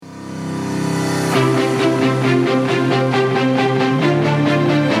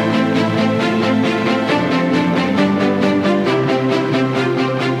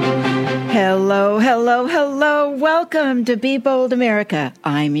Welcome to Be Bold America.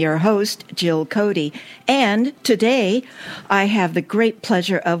 I'm your host, Jill Cody. And today, I have the great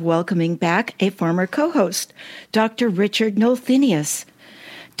pleasure of welcoming back a former co-host, Dr. Richard Nolthenius.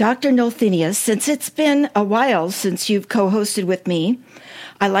 Dr. Nolthenius, since it's been a while since you've co-hosted with me,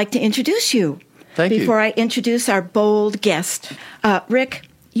 I'd like to introduce you. Thank you. Before I introduce our bold guest. Rick,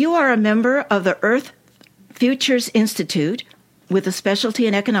 you are a member of the Earth Futures Institute with a specialty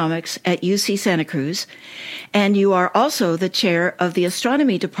in economics at UC Santa Cruz, and you are also the chair of the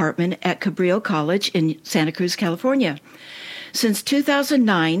Astronomy Department at Cabrillo College in Santa Cruz, California. Since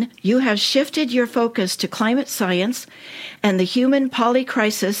 2009, you have shifted your focus to climate science and the human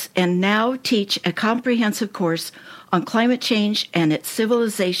polycrisis and now teach a comprehensive course on climate change and its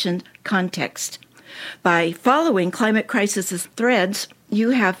civilization context. By following climate crisis threads,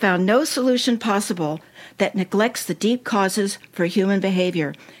 you have found no solution possible that neglects the deep causes for human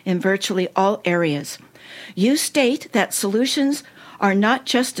behavior in virtually all areas. You state that solutions are not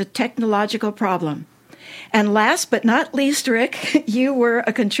just a technological problem. And last but not least, Rick, you were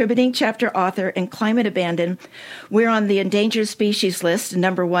a contributing chapter author in Climate Abandon. We're on the endangered species list,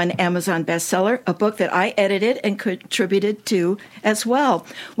 #1 Amazon bestseller, a book that I edited and contributed to as well.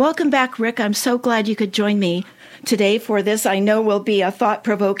 Welcome back, Rick. I'm so glad you could join me today for this I know will be a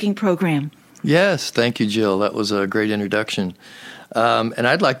thought-provoking program. Yes, thank you, Jill. That was a great introduction. And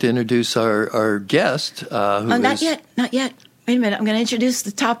I'd like to introduce our guest. Not yet. Wait a minute. I'm going to introduce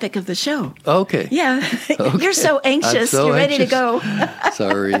the topic of the show. Okay. Yeah. Okay. You're so anxious. You're ready to go.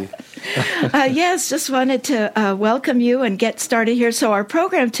 Sorry. Yes, just wanted to welcome you and get started here. So our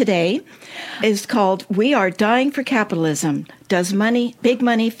program today is called We Are Dying for Capitalism. Does big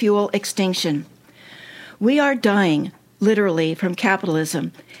money fuel extinction? We are dying, literally, from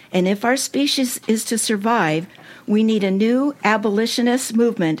capitalism. And if our species is to survive, we need a new abolitionist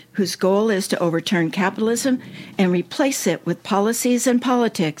movement whose goal is to overturn capitalism and replace it with policies and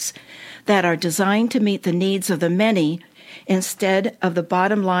politics that are designed to meet the needs of the many instead of the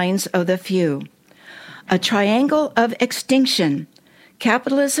bottom lines of the few. A triangle of extinction,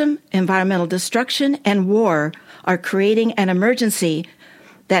 capitalism, environmental destruction, and war are creating an emergency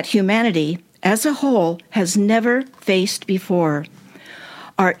that humanity as a whole has never faced before.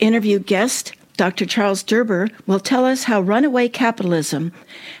 Our interview guest, Dr. Charles Derber, will tell us how runaway capitalism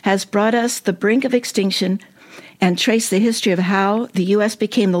has brought us the brink of extinction and trace the history of how the U.S.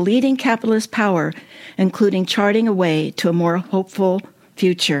 became the leading capitalist power, including charting a way to a more hopeful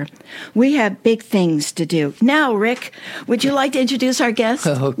future. We have big things to do. Now, Rick, would you like to introduce our guest?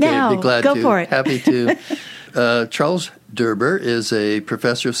 Okay, now, be glad go to. for it. Happy to. Charles Derber is a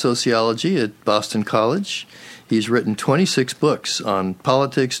professor of sociology at Boston College. He's written 26 books on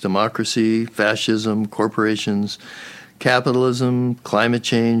politics, democracy, fascism, corporations, capitalism, climate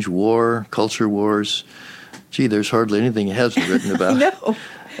change, war, culture wars. Gee, there's hardly anything he hasn't written about.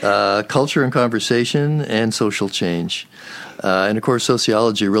 No. Culture and conversation and social change. And, of course,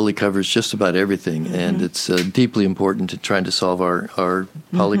 sociology really covers just about everything, and it's deeply important to trying to solve our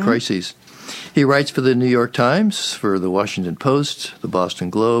polycrises. He writes for the New York Times, for the Washington Post, the Boston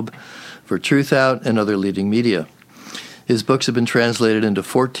Globe, for Truthout, and other leading media. His books have been translated into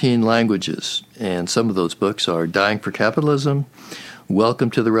 14 languages, and some of those books are Dying for Capitalism, Welcome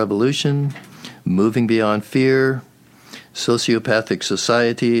to the Revolution, Moving Beyond Fear, Sociopathic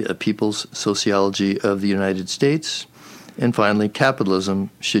Society, A People's Sociology of the United States, and finally,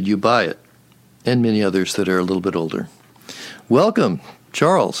 Capitalism, Should You Buy It? And many others that are a little bit older. Welcome,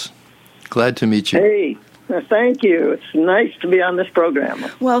 Charles. Glad to meet you. Hey. Thank you. It's nice to be on this program.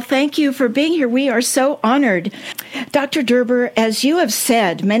 Well, thank you for being here. We are so honored. Dr. Derber, as you have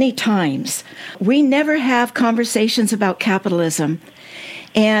said many times, we never have conversations about capitalism.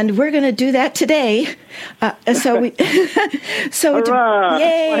 And we're going to do that today. Yay!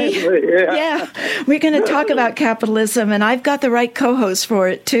 Yeah, we're going to talk about capitalism, and I've got the right co-host for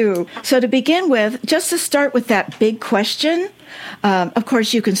it too. So to begin with, just to start with that big question. Of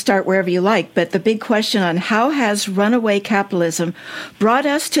course, you can start wherever you like, but the big question on how has runaway capitalism brought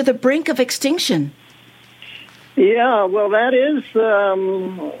us to the brink of extinction? Yeah, well, that is,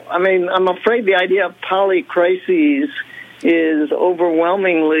 I'm afraid the idea of polycrises is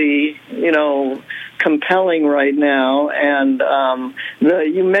overwhelmingly, compelling right now. And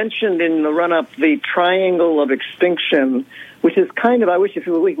you mentioned in the run-up the triangle of extinction, which is kind of, I wish if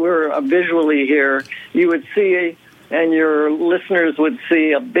we were visually here, you would see and your listeners would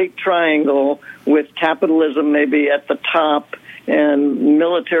see a big triangle with capitalism maybe at the top and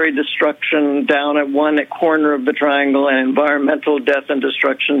military destruction down at one corner of the triangle and environmental death and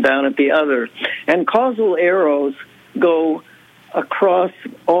destruction down at the other. And causal arrows go across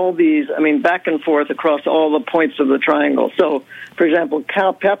all these, back and forth across all the points of the triangle. So, for example,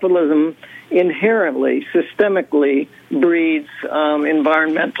 capitalism inherently, systemically breeds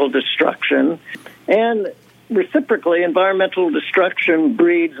environmental destruction, and reciprocally, environmental destruction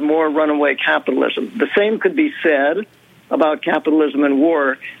breeds more runaway capitalism. The same could be said about capitalism and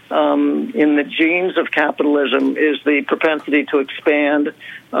war. In the genes of capitalism is the propensity to expand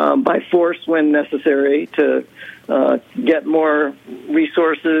by force when necessary, to get more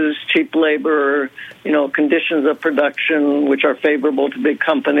resources, cheap labor, conditions of production which are favorable to big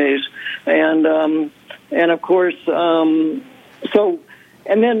companies, and of course,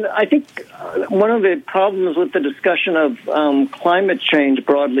 And then I think one of the problems with the discussion of climate change,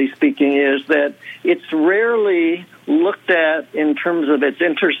 broadly speaking, is that it's rarely looked at in terms of its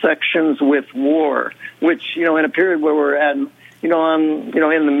intersections with war, which, in a period where we're at, in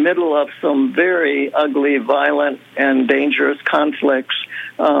the middle of some very ugly, violent, and dangerous conflicts,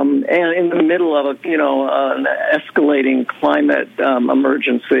 and in the middle of an escalating climate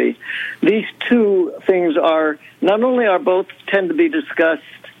emergency. These two things are not only are both tend to be discussed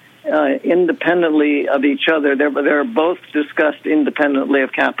independently of each other, they're both discussed independently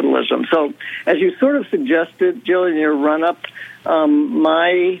of capitalism. So, as you sort of suggested, Jill, in your run-up,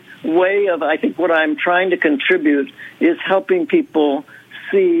 my way of, I think what I'm trying to contribute is helping people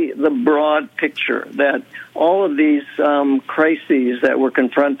see the broad picture, that all of these crises that we're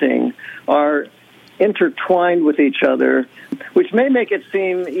confronting are intertwined with each other, which may make it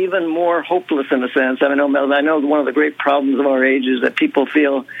seem even more hopeless in a sense. I know one of the great problems of our age is that people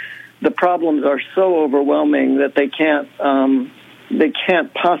feel the problems are so overwhelming that they can't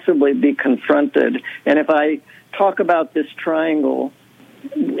possibly be confronted. And if I talk about this triangle,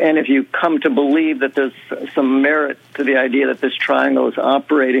 and if you come to believe that there's some merit to the idea that this triangle is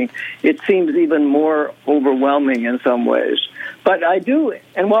operating, it seems even more overwhelming in some ways. But I do,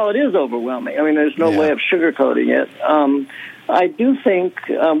 and while it is overwhelming, there's no way of sugarcoating it, I do think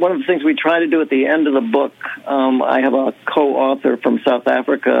one of the things we try to do at the end of the book, I have a co-author from South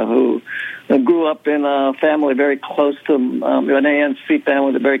Africa who grew up in a family very close to, an ANC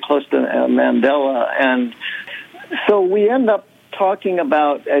family very close to Mandela, and so we end up talking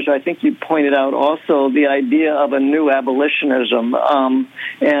about, as I think you pointed out also, the idea of a new abolitionism.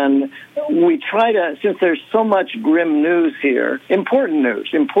 And we try to, since there's so much grim news here, important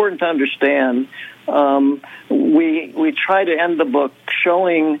to understand, we try to end the book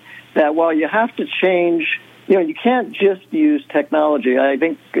showing that while you have to change, you can't just use technology. I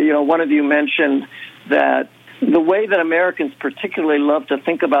think, one of you mentioned that the way that Americans particularly love to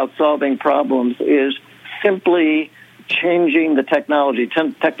think about solving problems is simply changing the technology.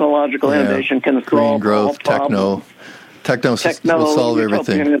 Technological innovation can solve green growth, all techno will solve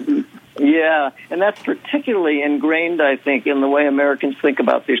everything. Yeah, and that's particularly ingrained, I think, in the way Americans think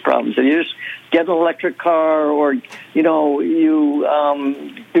about these problems. And you just get an electric car, or you do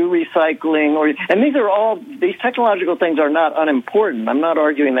recycling, and these technological things are not unimportant. I'm not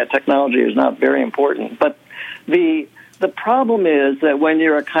arguing that technology is not very important, but the problem is that when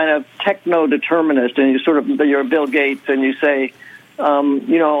you're a kind of techno-determinist and you're Bill Gates and you say,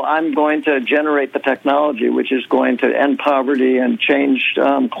 I'm going to generate the technology which is going to end poverty and change,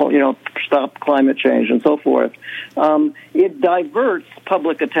 stop climate change and so forth, it diverts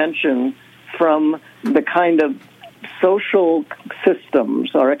public attention from the kind of social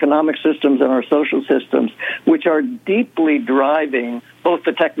systems, our economic systems and our social systems, which are deeply driving both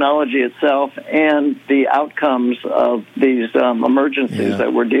the technology itself and the outcomes of these emergencies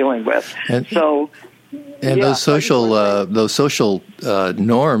that we're dealing with. Those social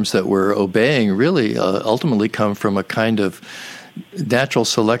norms that we're obeying really ultimately come from a kind of natural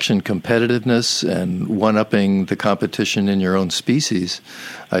selection competitiveness and one-upping the competition in your own species,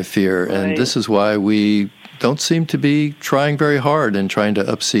 I fear. Right. And this is why we don't seem to be trying very hard in trying to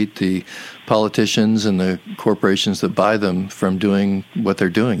upseat the politicians and the corporations that buy them from doing what they're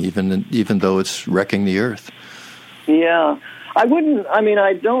doing, even though it's wrecking the earth. Yeah. What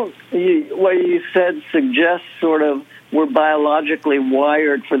you said suggests sort of we're biologically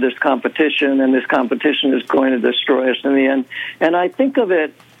wired for this competition, and this competition is going to destroy us in the end. And I think of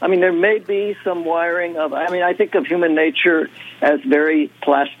it, there may be some wiring of, I think of human nature as very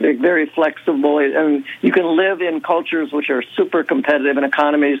plastic, very flexible. And you can live in cultures which are super competitive and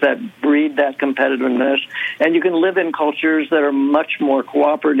economies that breed that competitiveness. And you can live in cultures that are much more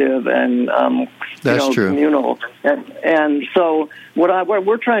cooperative and communal. And so what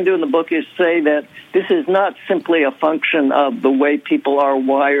we're trying to do in the book is say that this is not simply a function of the way people are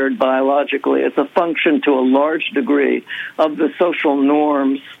wired biologically. It's a function to a large degree of the social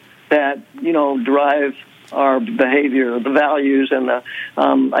norms that, drive our behavior, the values, and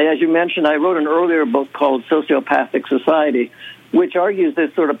as you mentioned, I wrote an earlier book called Sociopathic Society, which argues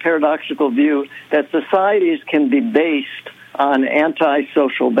this sort of paradoxical view that societies can be based on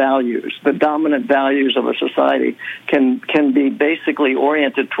anti-social values. The dominant values of a society can be basically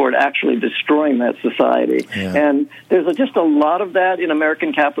oriented toward actually destroying that society. Yeah. And there's just a lot of that in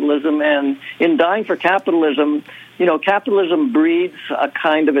American capitalism. And in Dying for Capitalism, capitalism breeds a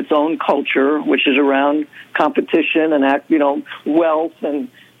kind of its own culture, which is around competition and wealth and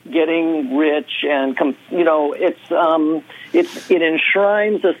getting rich, and it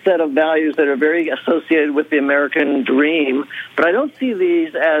enshrines a set of values that are very associated with the American dream. But I don't see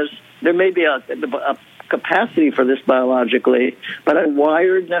these as, there may be a capacity for this biologically, but I'm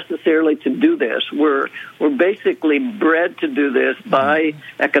wired necessarily to do this. We're basically bred to do this by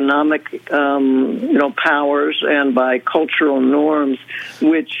economic powers and by cultural norms,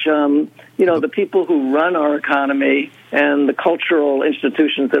 which the people who run our economy and the cultural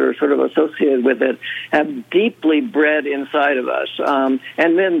institutions that are sort of associated with it have deeply bred inside of us,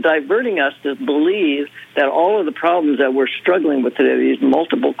 and then diverting us to believe that all of the problems that we're struggling with today, these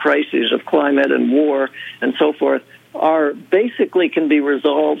multiple crises of climate and war and so forth, are basically can be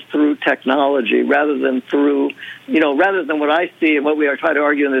resolved through technology rather than what I see and what we are trying to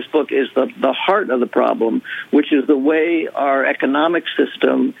argue in this book is the heart of the problem, which is the way our economic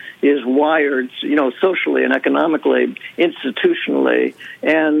system is wired, socially and economically, institutionally,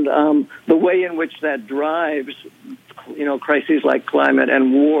 and the way in which that drives, crises like climate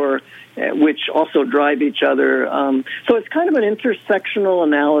and war, which also drive each other. So it's kind of an intersectional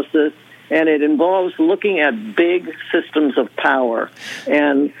analysis, and it involves looking at big systems of power.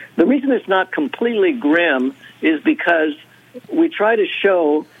 And the reason it's not completely grim is because we try to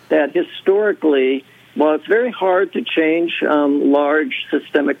show that historically, while it's very hard to change large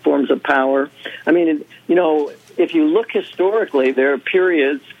systemic forms of power, I mean, if you look historically, there are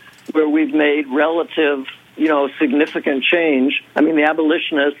periods where we've made relative, significant change. I mean, the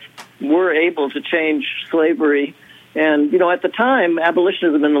abolitionists were able to change slavery. And, at the time,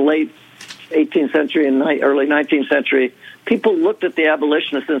 abolitionism in the late 18th century and early 19th century, people looked at the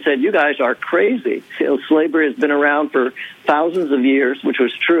abolitionists and said, you guys are crazy. Slavery has been around for thousands of years, which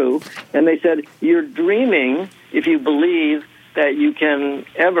was true. And they said, you're dreaming if you believe that you can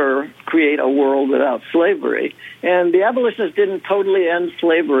ever create a world without slavery. And the abolitionists didn't totally end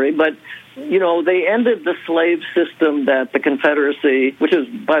slavery, but they ended the slave system that the Confederacy, which is,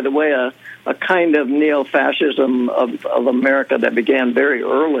 by the way, a kind of neo-fascism of America that began very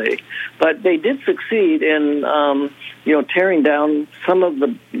early. But they did succeed in, tearing down some of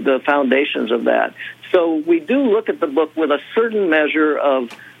the foundations of that. So we do look at the book with a certain measure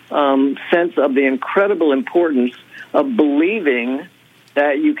of sense of the incredible importance of believing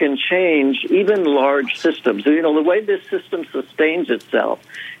that you can change even large systems. The way this system sustains itself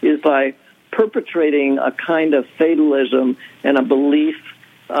is by perpetrating a kind of fatalism and a belief,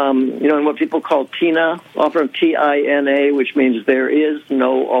 in what people call TINA, often T-I-N-A, which means there is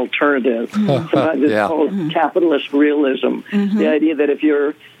no alternative. Sometimes it's called capitalist realism. The idea that if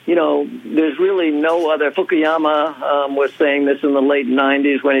you're, there's really no other. Fukuyama was saying this in the late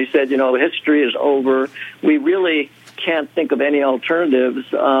 90s when he said, history is over. We really can't think of any alternatives.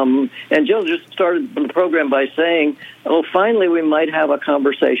 And Jill just started the program by saying, finally we might have a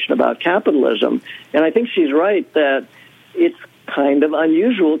conversation about capitalism. And I think she's right that it's kind of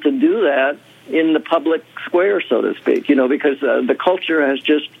unusual to do that in the public square, so to speak, because the culture has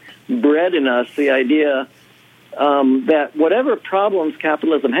just bred in us the idea that whatever problems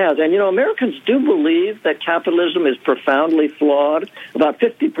capitalism has, and, Americans do believe that capitalism is profoundly flawed. About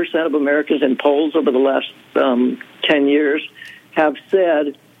 50% of Americans in polls over the last 10 years have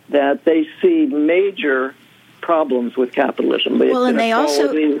said that they see major problems with capitalism. Well, and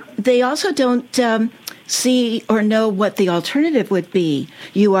they also don't see or know what the alternative would be.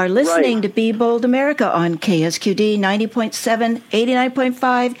 You are listening to Be Bold America on KSQD 90.7,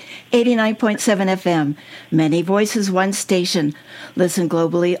 89.5, 89.7 FM. Many voices, one station. Listen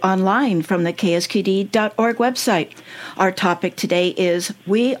globally online from the KSQD.org website. Our topic today is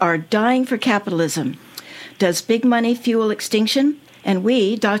We Are Dying for Capitalism. Does big money fuel extinction? And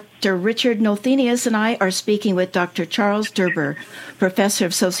we, Dr. Richard Nolthenius and I, are speaking with Dr. Charles Derber, Professor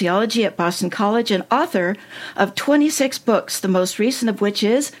of Sociology at Boston College and author of 26 books, the most recent of which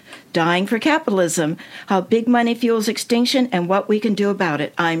is Dying for Capitalism, How Big Money Fuels Extinction and What We Can Do About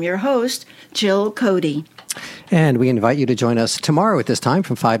It. I'm your host, Jill Cody. And we invite you to join us tomorrow at this time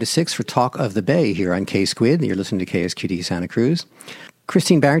from 5 to 6 for Talk of the Bay here on KSQD. You're listening to KSQD Santa Cruz.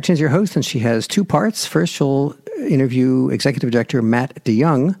 Christine Barrington is your host, and she has two parts. First, she'll interview Executive Director Matt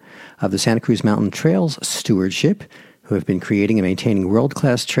DeYoung of the Santa Cruz Mountain Trails Stewardship, who have been creating and maintaining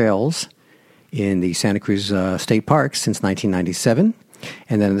world-class trails in the Santa Cruz State Park since 1997.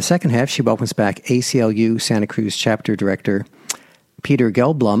 And then in the second half, she welcomes back ACLU Santa Cruz Chapter Director Peter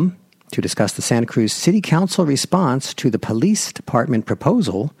Gelblum to discuss the Santa Cruz City Council response to the Police Department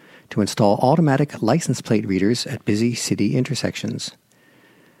proposal to install automatic license plate readers at busy city intersections.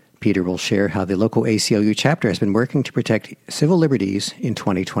 Peter will share how the local ACLU chapter has been working to protect civil liberties in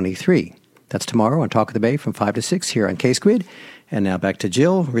 2023. That's tomorrow on Talk of the Bay from 5 to 6 here on KSQD. And now back to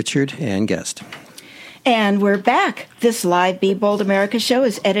Jill, Richard, and Guest. And we're back. This live Be Bold America show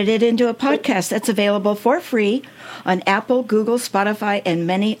is edited into a podcast that's available for free on Apple, Google, Spotify, and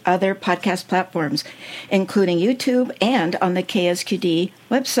many other podcast platforms, including YouTube and on the KSQD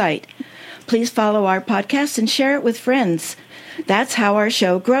website. Please follow our podcast and share it with friends. That's how our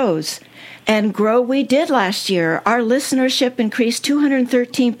show grows. And grow we did last year. Our listenership increased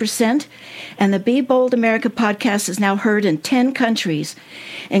 213%, and the Be Bold America podcast is now heard in 10 countries,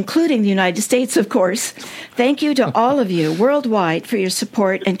 including the United States, of course. Thank you to all of you worldwide for your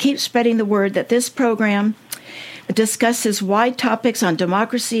support, and keep spreading the word that this program discusses wide topics on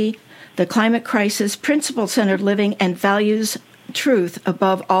democracy, the climate crisis, principle-centered living, and values truth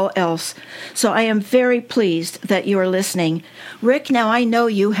above all else. So I am very pleased that you are listening. Rick, now I know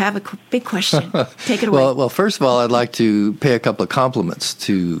you have a big question. Take it away. Well, first of all, I'd like to pay a couple of compliments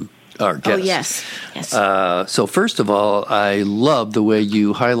to our guest. Oh, yes. So first of all, I love the way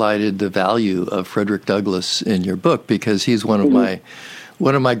you highlighted the value of Frederick Douglass in your book, because he's one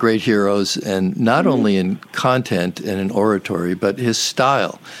of my great heroes, and not only in content and in oratory, but his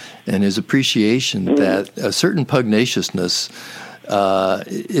style and his appreciation that a certain pugnaciousness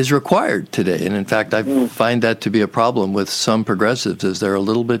is required today. And in fact, I find that to be a problem with some progressives, is they're a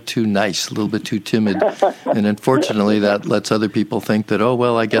little bit too nice, a little bit too timid. And unfortunately, that lets other people think that, oh,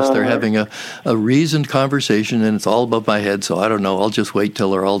 well, I guess they're having a reasoned conversation and it's all above my head, so I don't know, I'll just wait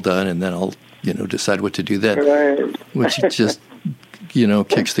till they're all done and then I'll, decide what to do then, which just,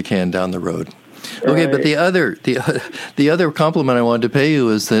 kicks the can down the road. Okay, but the other compliment I wanted to pay you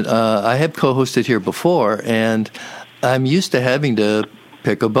is that I have co-hosted here before, and I'm used to having to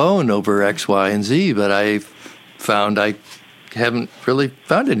pick a bone over X, Y, and Z, but I found I haven't really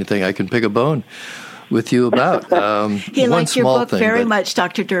found anything I can pick a bone with you about. He liked your book very much,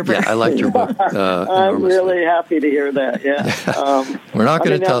 Dr. Derber. Yeah, I liked your book I'm really happy to hear that, yeah. We're not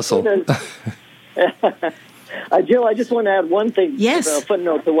going to tussle. Jill, I just want to add one thing, a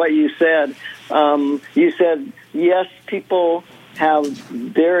footnote to what you said. You said, yes, people have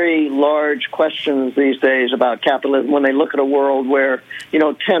very large questions these days about capitalism when they look at a world where,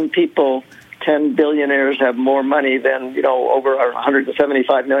 10 billionaires have more money than, over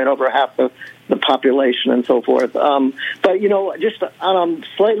 175 million, over half the population and so forth. But, just on a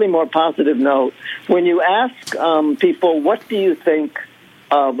slightly more positive note, when you ask people, what do you think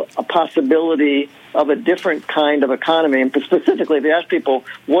of a possibility of a different kind of economy, and specifically if you ask people,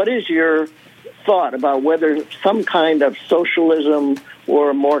 what is your thought about whether some kind of socialism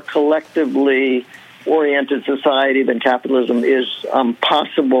or a more collectively oriented society than capitalism is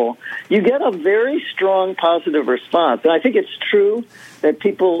possible, you get a very strong positive response. And I think it's true that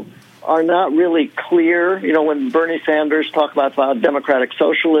people are not really clear. When Bernie Sanders talks about democratic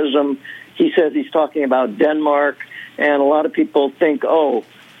socialism, he says he's talking about Denmark, and a lot of people think,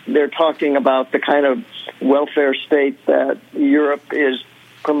 they're talking about the kind of welfare state that Europe is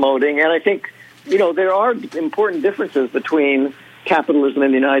promoting. And I think, there are important differences between capitalism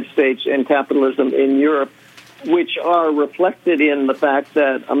in the United States and capitalism in Europe, which are reflected in the fact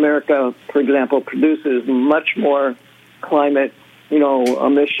that America, for example, produces much more climate,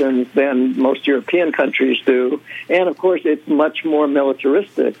 emissions than most European countries do. And, of course, it's much more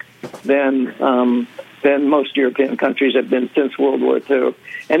militaristic than most European countries have been since World War II.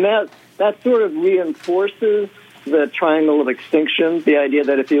 And that sort of reinforces the triangle of extinction, the idea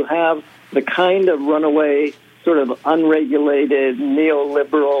that if you have the kind of runaway, sort of unregulated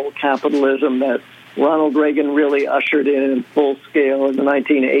neoliberal capitalism that Ronald Reagan really ushered in full scale in the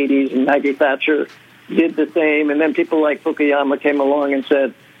 1980s, and Maggie Thatcher did the same, and then people like Fukuyama came along and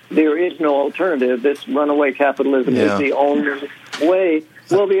said, there is no alternative. This runaway capitalism is the only way.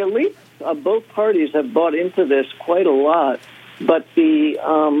 Well, the elites of both parties have bought into this quite a lot, but the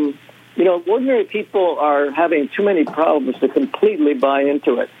ordinary people are having too many problems to completely buy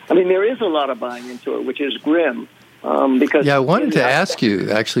into it. I mean, there is a lot of buying into it, which is grim, Because I wanted to ask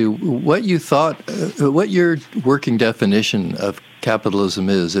you actually what you thought, what your working definition of capitalism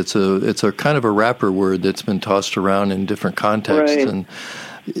is. It's a kind of a wrapper word that's been tossed around in different contexts, right. And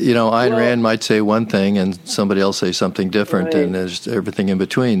Ayn Rand might say one thing and somebody else say something different, right. And there's everything in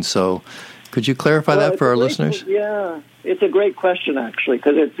between. So, could you clarify that for our listeners? Yeah, it's a great question actually,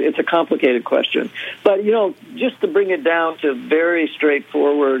 because it's a complicated question. But just to bring it down to very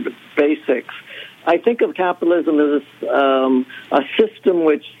straightforward basics. I think of capitalism as a system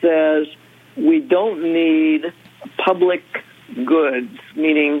which says we don't need public goods,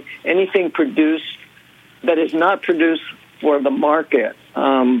 meaning anything produced that is not produced for the market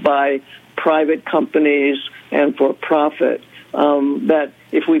by private companies and for profit. That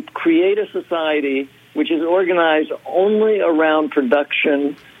if we create a society which is organized only around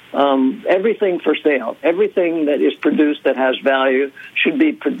production, everything for sale, everything that is produced that has value should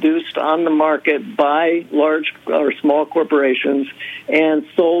be produced on the market by large or small corporations and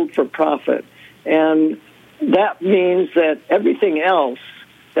sold for profit. And that means that everything else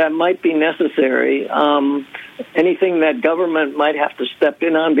that might be necessary, anything that government might have to step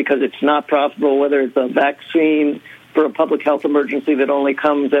in on because it's not profitable, whether it's a vaccine for a public health emergency that only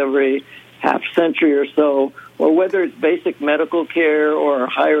comes every half century or so, or whether it's basic medical care or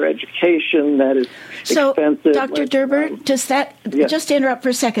higher education that is expensive. So, Dr. Derber, does that, just to interrupt for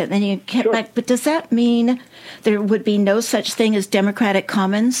a second, then you get Sure. back, but does that mean there would be no such thing as democratic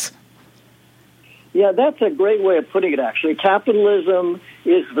commons? Yeah, that's a great way of putting it, actually. Capitalism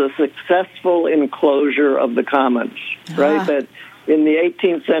is the successful enclosure of the commons, right? That in the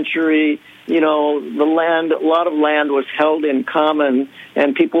 18th century, a lot of land was held in common,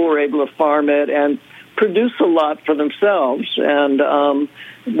 and people were able to farm it and produce a lot for themselves. And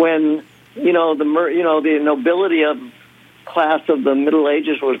when the nobility of class of the Middle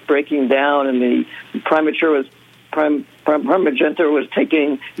Ages was breaking down, and the primogeniture was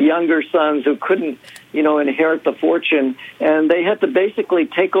taking younger sons who couldn't, inherit the fortune, and they had to basically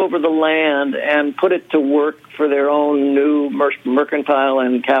take over the land and put it to work for their own new mercantile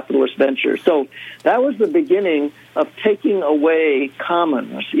and capitalist ventures. So that was the beginning of taking away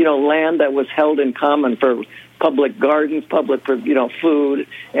commons, land that was held in common for public gardens, public, food,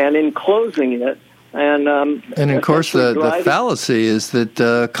 and enclosing it. And of course, the fallacy is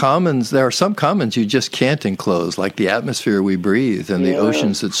that commons, there are some commons you just can't enclose, like the atmosphere we breathe and the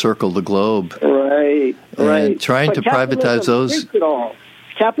oceans that circle the globe. Right. And trying to privatize those.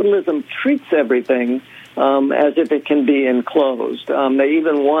 Capitalism treats everything as if it can be enclosed. They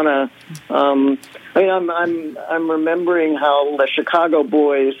even want to. I'm remembering how the Chicago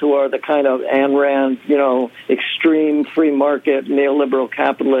boys, who are the kind of Ayn Rand, extreme free market neoliberal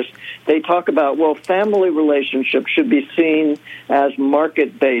capitalists, they talk about, family relationships should be seen as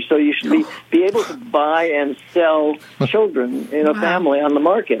market-based. So you should be able to buy and sell children in a family on the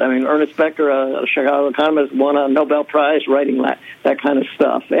market. I mean, Ernest Becker, a Chicago economist, won a Nobel Prize writing that kind of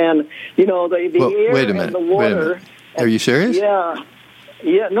stuff. And, the air and the water. Wait a minute. Are you serious? Yeah.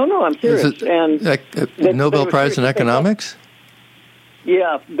 Yeah, no, I'm serious. Is it Nobel Prize in economics?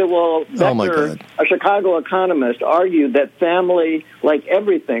 Yeah, Becker, a Chicago economist, argued that family, like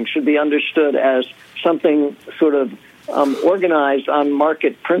everything, should be understood as something sort of organized on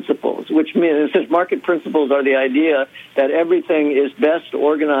market principles, which means, since market principles are the idea that everything is best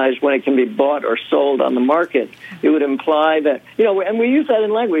organized when it can be bought or sold on the market, it would imply that, and we use that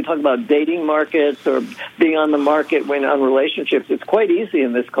in language. We talk about dating markets or being on the market when on relationships. It's quite easy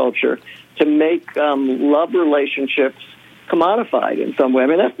in this culture to make love relationships commodified in some way. I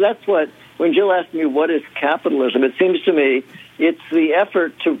mean, that's what, when Jill asked me what is capitalism, it seems to me it's the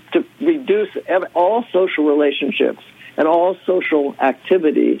effort to reduce all social relationships and all social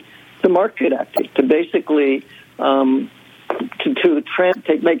activity to market activity, to basically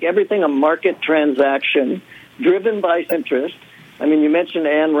make everything a market transaction driven by interest. I mean, you mentioned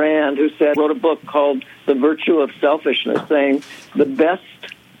Ayn Rand, who wrote a book called The Virtue of Selfishness, saying the best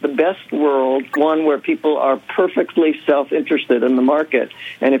world, one where people are perfectly self-interested in the market.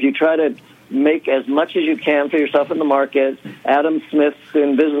 And if you try to make as much as you can for yourself in the market, Adam Smith's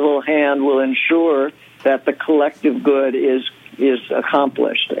invisible hand will ensure that the collective good is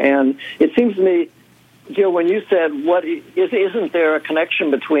accomplished. And it seems to me, Jill, when you said, isn't there a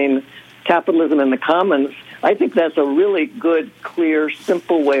connection between capitalism and the commons? I think that's a really good, clear,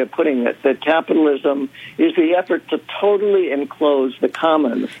 simple way of putting it, that capitalism is the effort to totally enclose the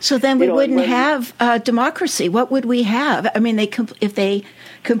commons. So then we wouldn't have democracy. What would we have? I mean, if they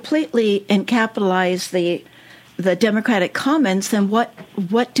completely encapitalize the democratic commons, then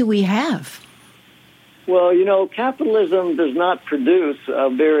what do we have? Well, capitalism does not produce a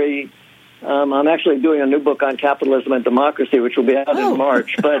very I'm actually doing a new book on capitalism and democracy, which will be out in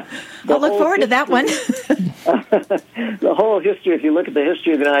March. But I'll look forward to that one. The whole history, if you look at the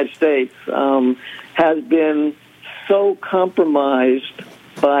history of the United States, has been so compromised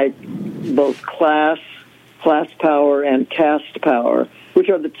by both class power, and caste power, which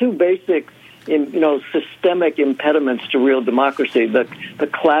are the two basic, systemic impediments to real democracy. The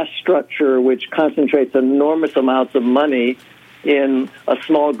class structure, which concentrates enormous amounts of money in a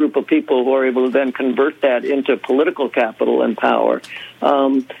small group of people who are able to then convert that into political capital and power.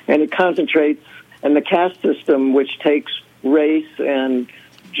 And it concentrates, and the caste system, which takes race and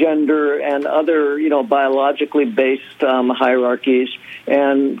gender and other, biologically based hierarchies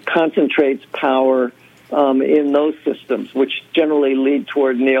and concentrates power in those systems, which generally lead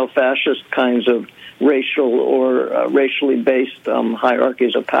toward neo-fascist kinds of racial or racially based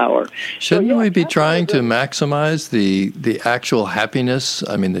hierarchies of power. Shouldn't we be trying to maximize the actual happiness,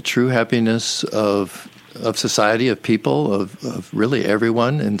 the true happiness of society, of people, of really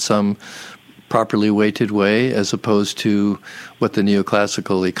everyone in some properly weighted way, as opposed to what the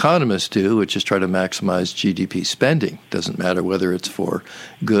neoclassical economists do, which is try to maximize GDP spending? Doesn't matter whether it's for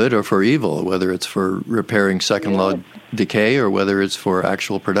good or for evil, whether it's for repairing second law decay or whether it's for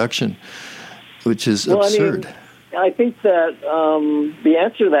actual production, which is absurd. I think that the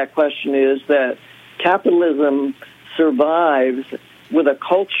answer to that question is that capitalism survives with a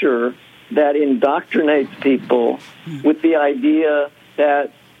culture that indoctrinates people with the idea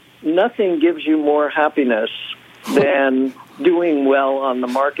that nothing gives you more happiness than doing well on the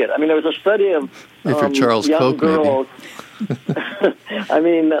market. There was a study of young girls. I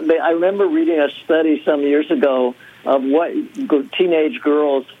remember reading a study some years ago of what teenage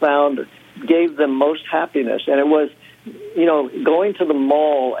girls found gave them most happiness, and it was, going to the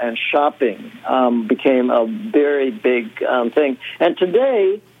mall and shopping became a very big thing. And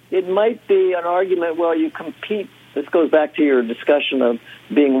today, it might be an argument, well, you compete. This goes back to your discussion of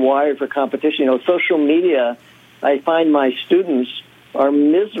being wired for competition. Social media, I find my students are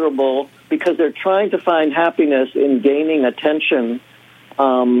miserable because they're trying to find happiness in gaining attention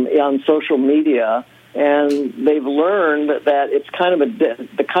on social media, and they've learned that it's kind of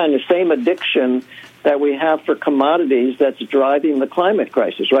the kind of same addiction that we have for commodities that's driving the climate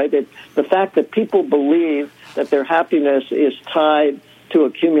crisis, right? The fact that people believe that their happiness is tied to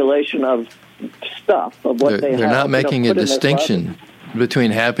accumulation of stuff, of what they're not making a distinction between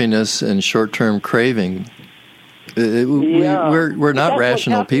happiness and short-term craving. We're not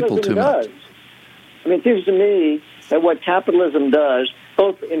rational people too much. It seems to me that what capitalism does,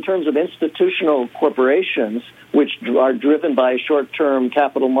 both in terms of institutional corporations, which are driven by short-term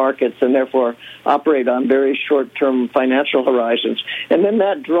capital markets and therefore operate on very short-term financial horizons, and then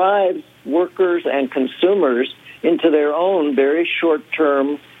that drives workers and consumers into their own very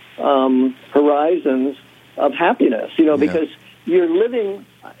short-term horizons of happiness, because you're living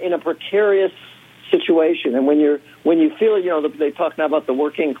in a precarious situation. And when you feel, they talk now about the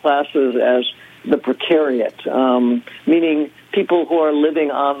working classes as the precariat, meaning people who are living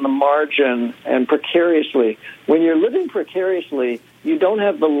on the margin and precariously. When you're living precariously, you don't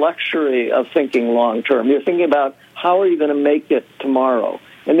have the luxury of thinking long term. You're thinking about how are you going to make it tomorrow.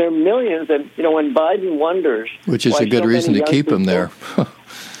 And there are millions, and when Biden wonders, which is a good reason to keep him there.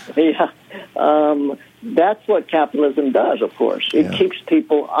 That's what capitalism does, of course. It keeps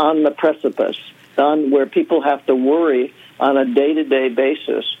people on the precipice, where people have to worry on a day-to-day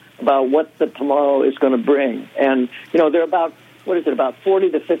basis about what the tomorrow is going to bring. And, they're about 40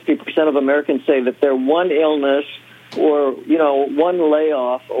 to 50% of Americans say that they're one illness or, one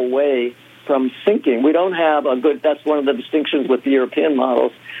layoff away from sinking. We don't have that's one of the distinctions with the European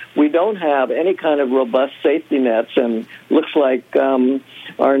models. We don't have any kind of robust safety nets, and looks like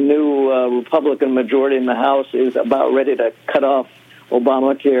our new Republican majority in the House is about ready to cut off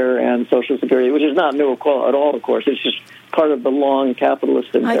Obamacare and Social Security, which is not new at all, of course. It's just part of the long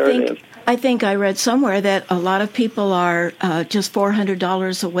capitalist imperative. I think I read somewhere that a lot of people are just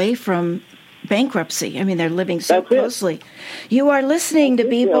 $400 away from bankruptcy. They're living so closely. You are listening to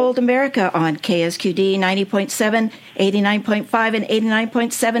Be Bold America on KSQD 90.7, 89.5, and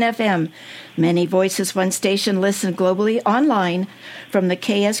 89.7 FM. Many voices, one station. Listen globally online from the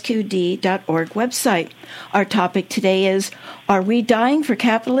KSQD.org website. Our topic today is, are we dying for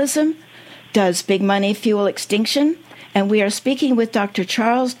capitalism? Does big money fuel extinction? And we are speaking with Dr.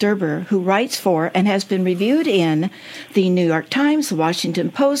 Charles Derber, who writes for and has been reviewed in the New York Times, the Washington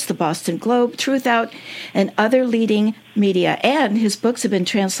Post, the Boston Globe, Truthout, and other leading media. And his books have been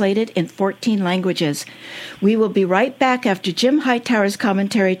translated in 14 languages. We will be right back after Jim Hightower's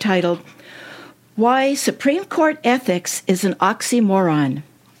commentary titled, Why Supreme Court Ethics is an Oxymoron.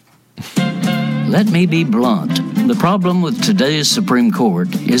 Let me be blunt. The problem with today's Supreme Court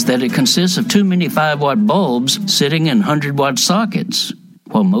is that it consists of too many 5-watt bulbs sitting in 100-watt sockets.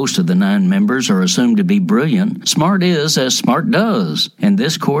 While most of the 9 members are assumed to be brilliant, smart is as smart does, and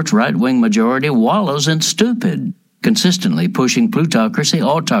this court's right-wing majority wallows in stupid, consistently pushing plutocracy,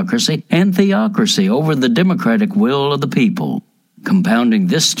 autocracy, and theocracy over the democratic will of the people. Compounding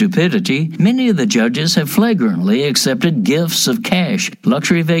this stupidity, many of the judges have flagrantly accepted gifts of cash,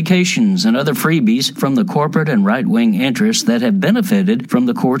 luxury vacations, and other freebies from the corporate and right-wing interests that have benefited from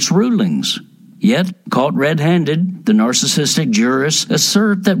the court's rulings. Yet, caught red-handed, the narcissistic jurists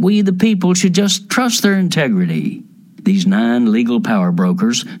assert that we the people should just trust their integrity. These 9 legal power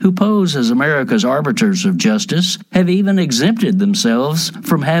brokers, who pose as America's arbiters of justice, have even exempted themselves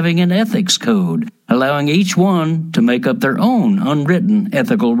from having an ethics code, allowing each one to make up their own unwritten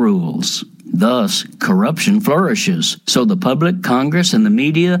ethical rules. Thus, corruption flourishes, so the public, Congress, and the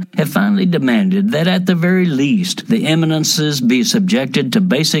media have finally demanded that at the very least the eminences be subjected to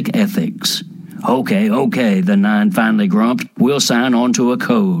basic ethics. Okay, the 9 finally grumped, we'll sign on to a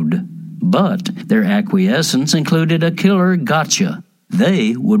code. But their acquiescence included a killer gotcha.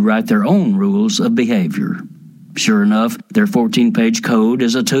 They would write their own rules of behavior. Sure enough, their 14-page code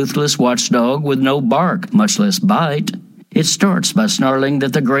is a toothless watchdog with no bark, much less bite. It starts by snarling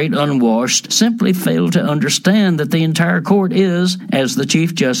that the great unwashed simply fail to understand that the entire court is, as the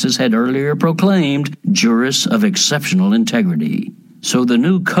Chief Justice had earlier proclaimed, jurists of exceptional integrity. So the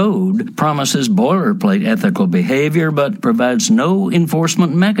new code promises boilerplate ethical behavior but provides no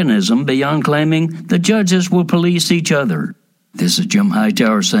enforcement mechanism beyond claiming the judges will police each other. This is Jim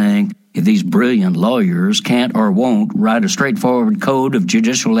Hightower saying, if these brilliant lawyers can't or won't write a straightforward code of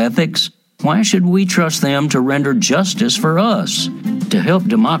judicial ethics, why should we trust them to render justice for us? To help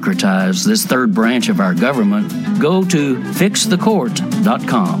democratize this third branch of our government, go to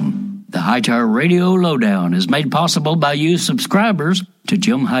fixthecourt.com. The Hightower Radio Lowdown is made possible by you subscribers to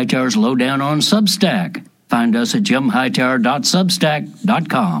Jim Hightower's Lowdown on Substack. Find us at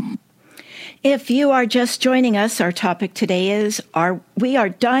jimhightower.substack.com. If you are just joining us, our topic today is We Are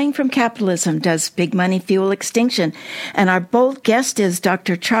Dying From Capitalism, Does Big Money Fuel Extinction? And our bold guest is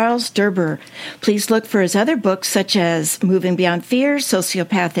Dr. Charles Derber. Please look for his other books such as Moving Beyond Fear,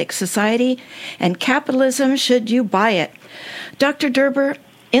 Sociopathic Society, and Capitalism, Should You Buy It? Dr. Derber,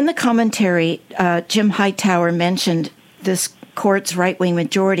 in the commentary, Jim Hightower mentioned this court's right-wing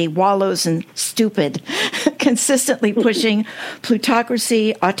majority wallows in stupid, consistently pushing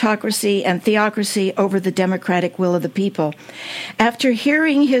plutocracy, autocracy, and theocracy over the democratic will of the people. After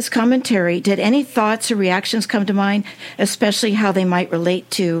hearing his commentary, did any thoughts or reactions come to mind, especially how they might relate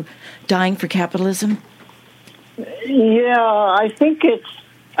to dying for capitalism? Yeah, I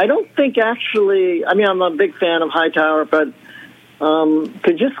don't think actually, I'm a big fan of Hightower, but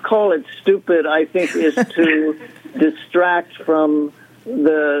to just call it stupid, I think, is to distract from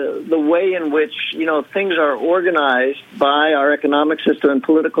the way in which, things are organized by our economic system and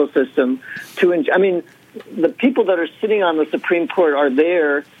political system. The people that are sitting on the Supreme Court are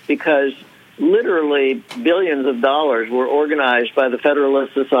there because literally billions of dollars were organized by the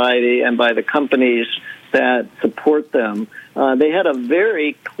Federalist Society and by the companies that support them. They had a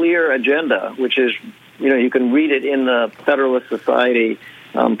very clear agenda, which is, you can read it in the Federalist Society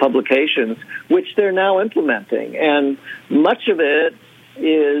publications, which they're now implementing. And much of it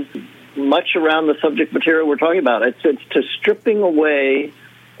is much around the subject material we're talking about. It's to stripping away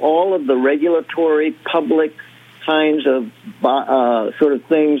all of the regulatory public kinds of sort of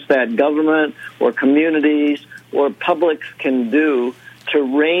things that government or communities or publics can do to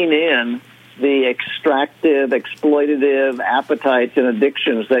rein in the extractive, exploitative appetites and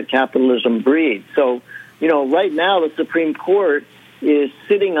addictions that capitalism breeds. So, right now the Supreme Court is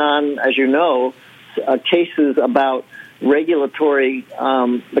sitting on, as you know, cases about regulatory,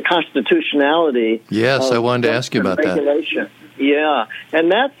 the constitutionality. Yes, I wanted to ask you about regulation. That. Yeah,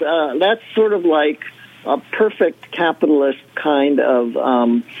 and that's sort of like a perfect capitalist kind of.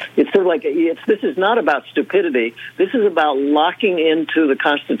 It's sort of like this is not about stupidity. This is about locking into the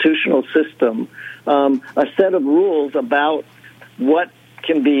constitutional system a set of rules about what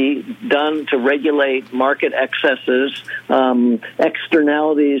can be done to regulate market excesses,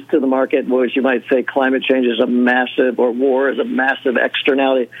 externalities to the market, which you might say climate change is a massive, or war is a massive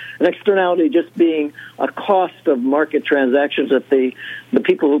externality. An externality just being a cost of market transactions that the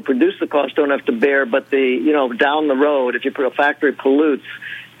people who produce the cost don't have to bear, but down the road, if a factory pollutes,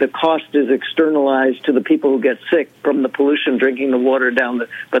 the cost is externalized to the people who get sick from the pollution, drinking the water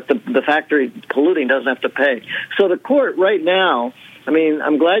but the factory polluting doesn't have to pay. So the court right now,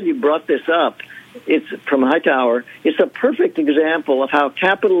 I'm glad you brought this up, it's from Hightower. It's a perfect example of how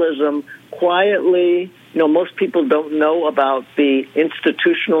capitalism quietly, most people don't know about the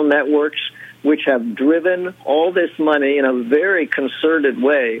institutional networks which have driven all this money in a very concerted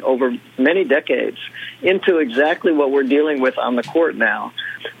way over many decades into exactly what we're dealing with on the court now.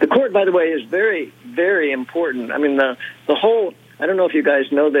 The court, by the way, is very, very important. I mean, the whole, I don't know if you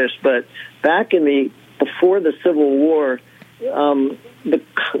guys know this, but back before the Civil War,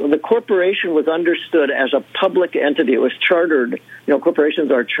 the corporation was understood as a public entity. It was chartered.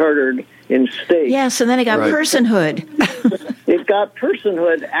 Corporations are chartered in states. Yes, and then it got personhood. It got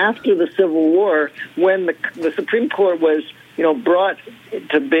personhood after the Civil War when the Supreme Court was, brought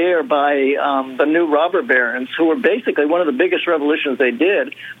to bear by the new robber barons, who were basically one of the biggest revolutions they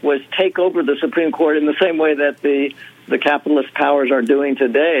did was take over the Supreme Court in the same way that the capitalist powers are doing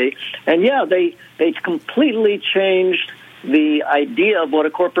today. And they completely changed the idea of what a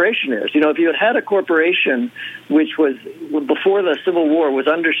corporation is. If you had a corporation which was, before the Civil War, was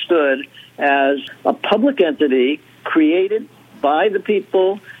understood as a public entity created by the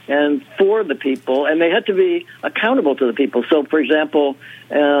people and for the people, and they had to be accountable to the people. So, for example,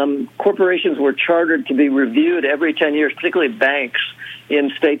 corporations were chartered to be reviewed every 10 years, particularly banks in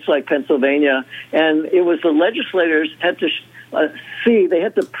states like Pennsylvania, and it was the legislators had to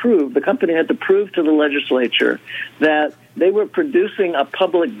the company had to prove to the legislature that they were producing a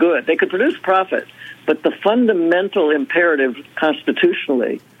public good. They could produce profit, but the fundamental imperative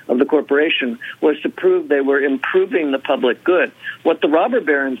constitutionally of the corporation was to prove they were improving the public good. What the robber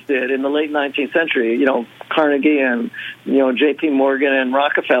barons did in the late 19th century, Carnegie and, J.P. Morgan and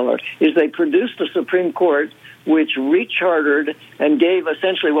Rockefeller, is they produced a Supreme Court which rechartered and gave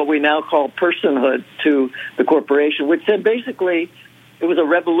essentially what we now call personhood to the corporation, which said basically it was a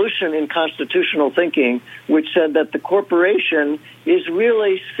revolution in constitutional thinking, which said that the corporation is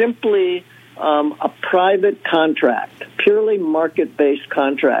really simply a private contract, purely market-based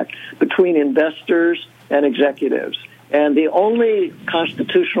contract between investors and executives. And the only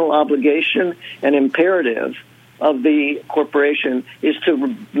constitutional obligation and imperative of the corporation is to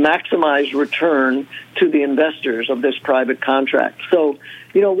maximize return to the investors of this private contract. So,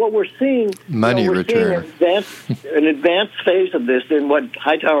 what we're seeing... Money return. An advanced phase of this in what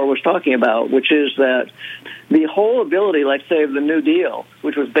Hightower was talking about, which is that the whole ability, like, say, of the New Deal,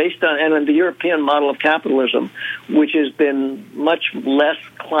 which was based on, and the European model of capitalism, which has been much less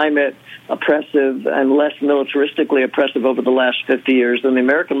climate oppressive and less militaristically oppressive over the last 50 years than the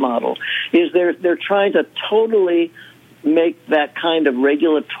American model, is they're trying to totally make that kind of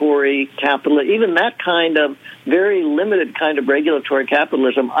regulatory capitalism, even that kind of very limited kind of regulatory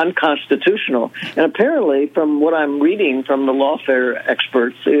capitalism, unconstitutional. And apparently, from what I'm reading from the lawfare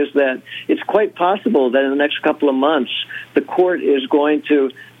experts, is that it's quite possible that in the next couple of months, the court is going to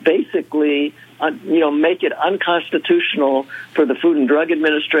basically make it unconstitutional for the Food and Drug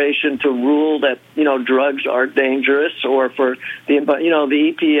Administration to rule that, drugs are dangerous, or for the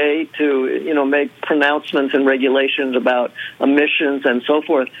EPA to, make pronouncements and regulations about emissions and so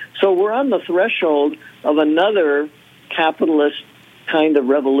forth. So we're on the threshold of another capitalist kind of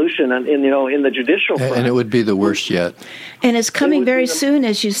revolution in the judicial front. And it would be the worst yet. And it's coming very soon,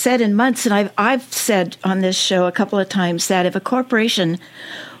 as you said, in months. And I've said on this show a couple of times that if a corporation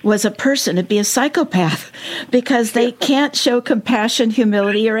was a person, it'd be a psychopath, because they can't show compassion,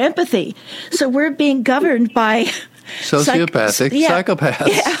 humility, or empathy. So we're being governed by sociopathic psychopaths.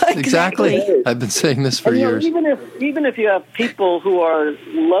 Yeah, exactly. I've been saying this for years. Even if you have people who are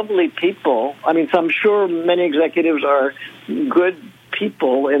lovely people, I mean, so I'm sure many executives are good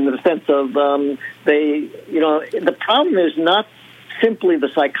people in the sense of the problem is not simply the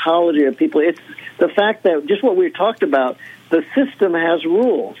psychology of people. It's the fact that just what we talked about, the system has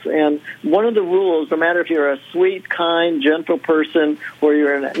rules. And one of the rules, no matter if you're a sweet, kind, gentle person or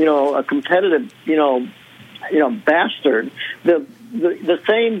you're a competitive, bastard, the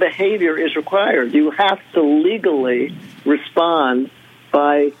same behavior is required. You have to legally respond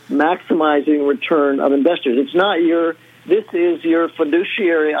by maximizing return of investors. It's not this is your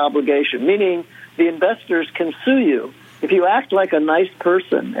fiduciary obligation, meaning the investors can sue you if you act like a nice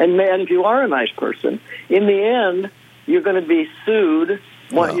person, and if you are a nice person. In the end, you're going to be sued,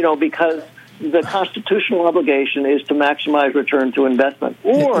 because the constitutional obligation is to maximize return to investment.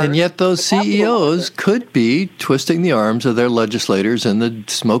 And yet those CEOs could be twisting the arms of their legislators in the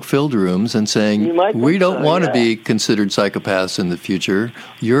smoke-filled rooms and saying, we don't want to be considered psychopaths in the future.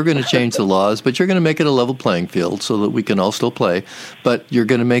 You're going to change the laws, but you're going to make it a level playing field so that we can all still play. But you're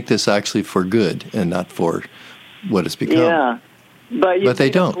going to make this actually for good and not for what it's become. Yeah, but they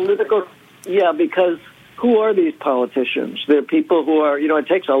don't. Because who are these politicians? They're people who are, it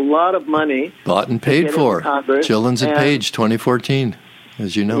takes a lot of money. Bought and paid for. Gillen's and Page, 2014,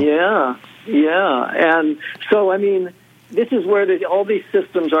 as you know. Yeah. And so, this is where all these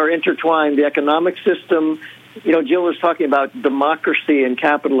systems are intertwined. The economic system, Jill was talking about democracy and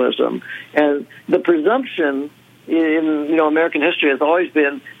capitalism. And the presumption in American history has always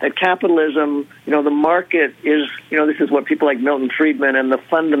been that capitalism, the market is, this is what people like Milton Friedman and the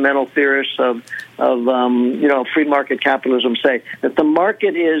fundamental theorists of free market capitalism say, that the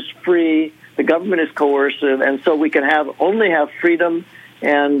market is free, the government is coercive, and so we can only have freedom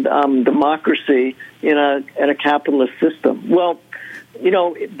and democracy in a capitalist system. Well,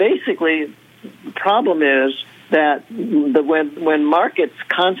 basically, the problem is that when markets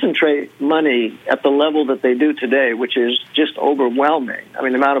concentrate money at the level that they do today, which is just overwhelming, the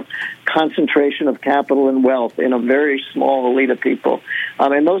amount of concentration of capital and wealth in a very small elite of people,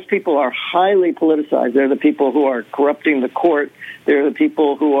 and those people are highly politicized. They're the people who are corrupting the court. They're the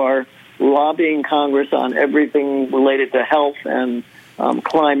people who are lobbying Congress on everything related to health and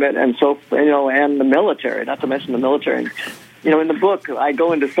climate and and the military, not to mention the military. In the book, I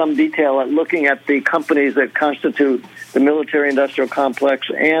go into some detail at looking at the companies that constitute the military-industrial complex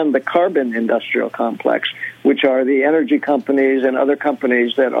and the carbon-industrial complex, which are the energy companies and other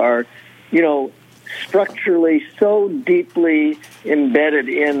companies that are, structurally so deeply embedded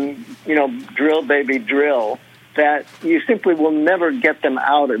in, drill, baby, drill, that you simply will never get them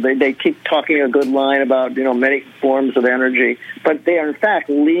out. They keep talking a good line about, many forms of energy, but they are, in fact,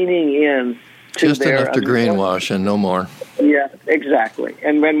 leaning in to just enough to greenwash and no more. Yeah, exactly.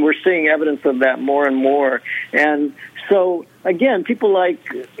 And when we're seeing evidence of that more and more. And so, again, people like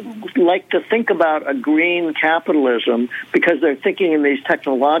to think about a green capitalism because they're thinking in these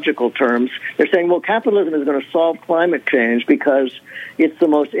technological terms. They're saying, well, capitalism is going to solve climate change because it's the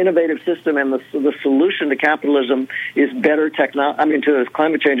most innovative system, and the solution to capitalism is better to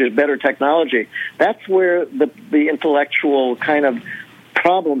climate change is better technology. That's where the intellectual kind of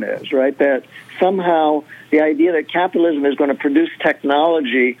problem is, right? That somehow the idea that capitalism is going to produce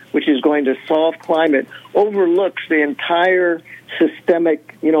technology which is going to solve climate overlooks the entire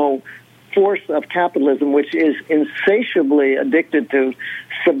systemic, force of capitalism, which is insatiably addicted to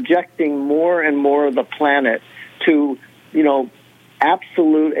subjecting more and more of the planet to,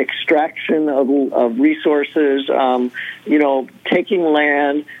 absolute extraction of resources, taking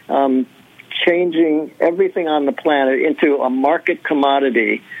land, changing everything on the planet into a market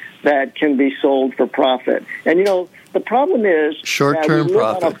commodity that can be sold for profit. And, the problem is short-term we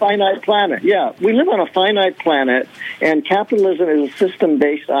live profit on a finite planet. Yeah, we live on a finite planet, and capitalism is a system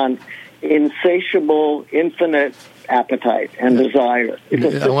based on insatiable, infinite appetite and desire.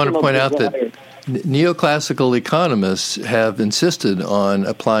 I want to point out that neoclassical economists have insisted on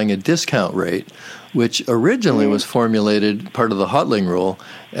applying a discount rate, which originally was formulated, part of the Hotling rule,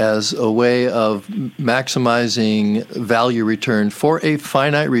 as a way of maximizing value return for a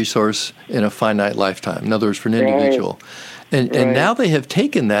finite resource in a finite lifetime. In other words, for an individual. And now they have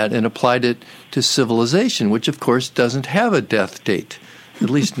taken that and applied it to civilization, which, of course, doesn't have a death date, at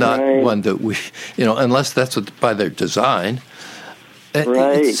least not one that we, unless that's by their design.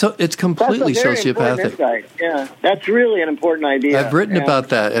 Right. It's completely sociopathic. Yeah, that's really an important idea. I've written about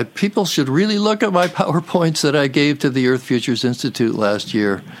that. People should really look at my PowerPoints that I gave to the Earth Futures Institute last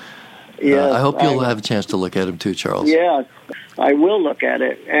year. I hope you'll have a chance to look at them too, Charles. Yes, I will look at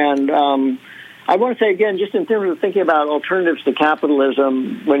it. And I want to say again, just in terms of thinking about alternatives to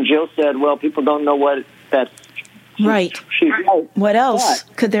capitalism, when Jill said, well, people don't know what that's... Right. She's right. What else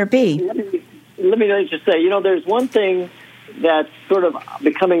could there be? Let me just say, there's one thing that's sort of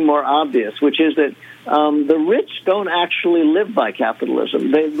becoming more obvious, which is that the rich don't actually live by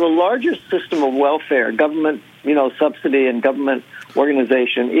capitalism. The largest system of welfare, government, subsidy and government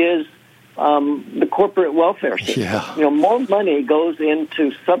organization, is the corporate welfare system. Yeah. More money goes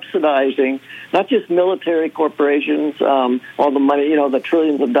into subsidizing not just military corporations, all the money, the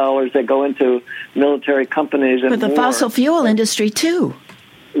trillions of dollars that go into military companies, but the fossil fuel industry too.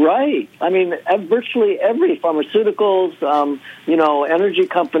 Right. Virtually every pharmaceuticals, energy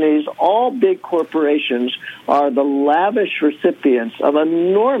companies, all big corporations are the lavish recipients of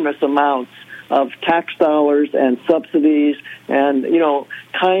enormous amounts of tax dollars and subsidies and,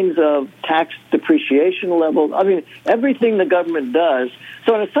 kinds of tax depreciation levels. Everything the government does.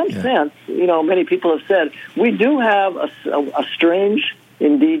 So in some sense, many people have said, we do have a strange,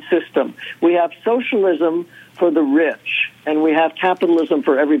 indeed, system. We have socialism for the rich, and we have capitalism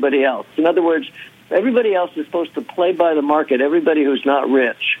for everybody else. In other words, everybody else is supposed to play by the market, everybody who's not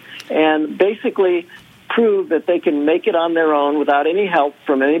rich. And basically, prove that they can make it on their own without any help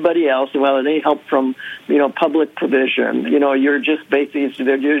from anybody else, without any help from, public provision. You're just basically,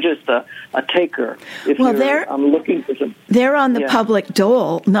 you're just a taker. I'm looking for some. They're on the public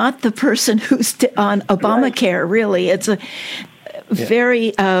dole, not the person who's on Obamacare, really. It's a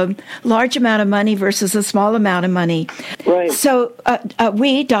very large amount of money versus a small amount of money. Right. So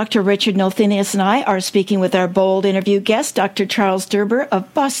we, Dr. Richard Nolthenius and I, are speaking with our bold interview guest, Dr. Charles Derber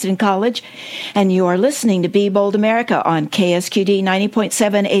of Boston College, and you are listening to Be Bold America on KSQD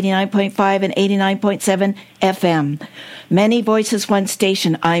 90.7, 89.5, and 89.7 FM. Many voices, one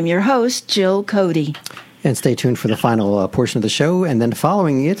station. I'm your host, Jill Cody. And stay tuned for the final portion of the show. And then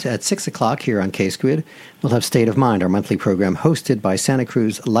following it at 6 o'clock here on KSQD, we'll have State of Mind, our monthly program hosted by Santa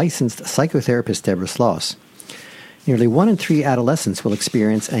Cruz licensed psychotherapist Derber Sloss. Nearly 1 in 3 adolescents will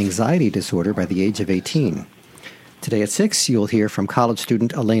experience anxiety disorder by the age of 18. Today at 6, you'll hear from college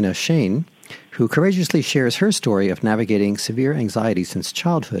student Elena Shane, who courageously shares her story of navigating severe anxiety since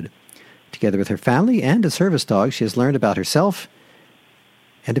childhood. Together with her family and a service dog, she has learned about herself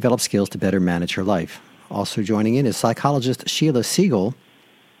and developed skills to better manage her life. Also joining in is psychologist Sheila Siegel,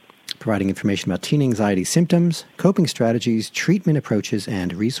 providing information about teen anxiety symptoms, coping strategies, treatment approaches,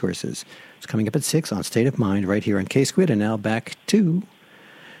 and resources. It's coming up at 6 on State of Mind right here on KSQD. And now back to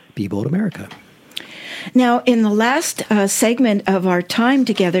Be Bold America. Now, in the last segment of our time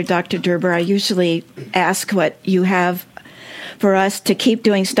together, Dr. Derber, I usually ask what you have for us to keep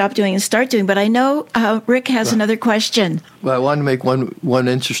doing, stop doing, and start doing. But I know Rick has another question. Well, I want to make one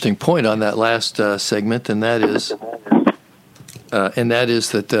interesting point on that last segment, and that is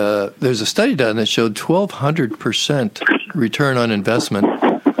that there's a study done that showed 1,200% return on investment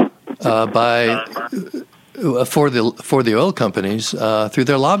for the oil companies through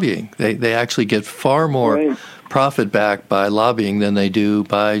their lobbying. They actually get far more profit back by lobbying than they do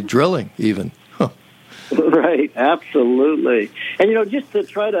by drilling, even. Right, absolutely. And, just to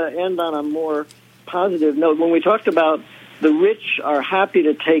try to end on a more positive note, when we talked about the rich are happy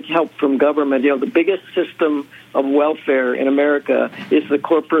to take help from government, the biggest system of welfare in America is the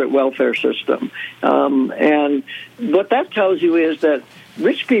corporate welfare system. And what that tells you is that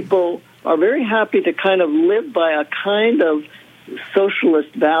rich people are very happy to kind of live by a kind of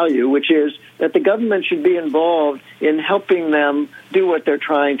socialist value, which is that the government should be involved in helping them do what they're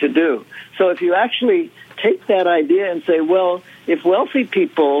trying to do. So if you actually take that idea and say, well, if wealthy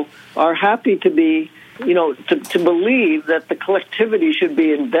people are happy to be, to believe that the collectivity should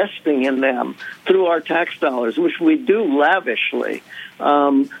be investing in them through our tax dollars, which we do lavishly,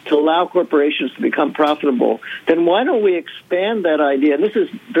 to allow corporations to become profitable, then why don't we expand that idea? And this is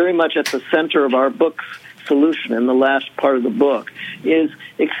very much at the center of our book's solution in the last part of the book, is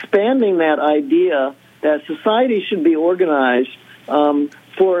expanding that idea that society should be organized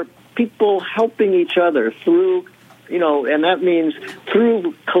for people helping each other through, and that means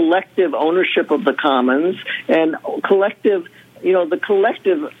through collective ownership of the commons and collective, the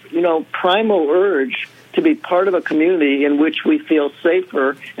collective, primal urge to be part of a community in which we feel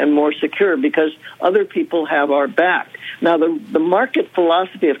safer and more secure because other people have our back. Now, the market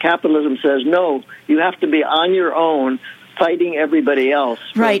philosophy of capitalism says, no, you have to be on your own, fighting everybody else.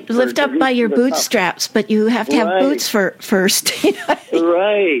 Right, lift up by your bootstraps, but you have to have boots first.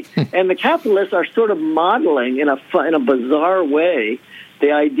 Right, and the capitalists are sort of modeling in a bizarre way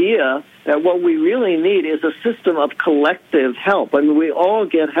the idea that what we really need is a system of collective help. I mean, we all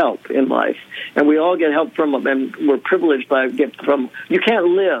get help in life, and we all get help from, and we're privileged by you can't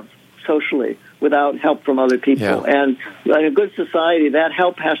live socially without help from other people. Yeah. And in a good society, that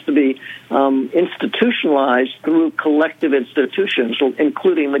help has to be institutionalized through collective institutions,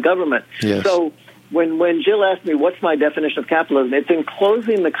 including the government. Yes. So when Jill asked me, what's my definition of capitalism, it's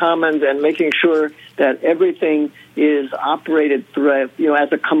enclosing the commons and making sure that everything is operated through,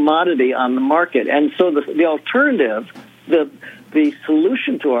 as a commodity on the market. And so the alternative, the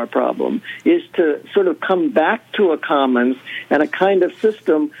solution to our problem is to sort of come back to a commons and a kind of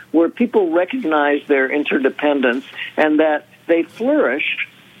system where people recognize their interdependence and that they flourish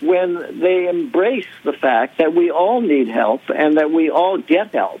when they embrace the fact that we all need help and that we all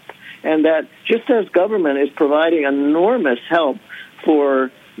get help. And that just as government is providing enormous help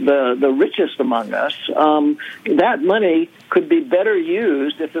for the richest among us, that money could be better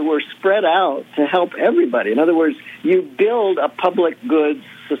used if it were spread out to help everybody. In other words, you build a public goods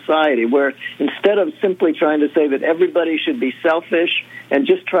society where instead of simply trying to say that everybody should be selfish and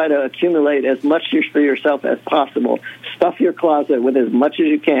just try to accumulate as much for yourself as possible, stuff your closet with as much as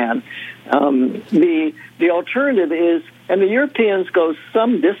you can, the alternative is And the Europeans go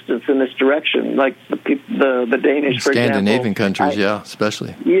some distance in this direction, like the Danish, for example. Scandinavian countries,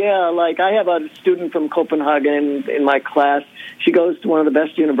 especially. Yeah, like I have a student from Copenhagen in my class. She goes to one of the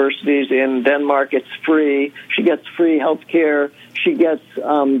best universities in Denmark. It's free. She gets free health care. She gets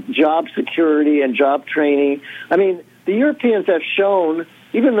job security and job training. I mean, the Europeans have shown,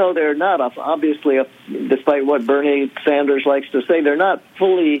 even though they're not, obviously, despite what Bernie Sanders likes to say, they're not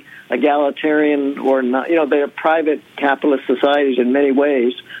fully egalitarian or not, they're private capitalist societies in many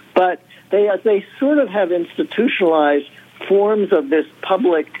ways, but they sort of have institutionalized forms of this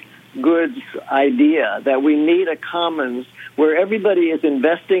public goods idea that we need a commons where everybody is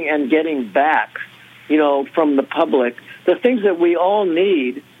investing and getting back, from the public, the things that we all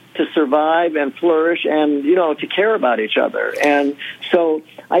need to survive and flourish and, to care about each other. And so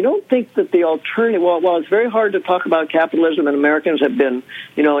I don't think that the alternative, while it's very hard to talk about capitalism, and Americans have been,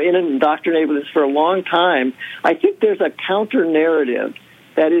 indoctrinated with this for a long time, I think there's a counter-narrative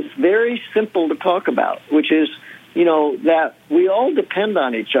that is very simple to talk about, which is, that we all depend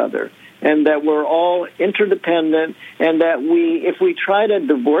on each other and that we're all interdependent and that if we try to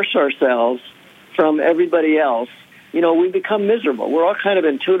divorce ourselves from everybody else, we become miserable. We're all kind of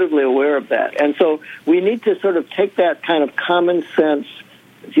intuitively aware of that. And so we need to sort of take that kind of common sense,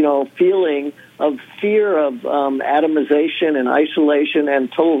 feeling of fear of atomization and isolation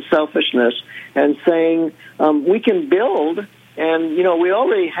and total selfishness and saying we can build, and, we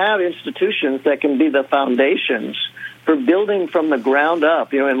already have institutions that can be the foundations for building from the ground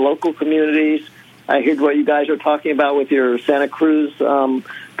up, in local communities. I heard what you guys are talking about with your Santa Cruz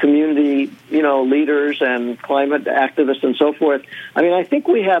community, leaders and climate activists and so forth. I mean, I think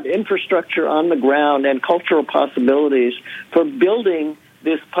we have infrastructure on the ground and cultural possibilities for building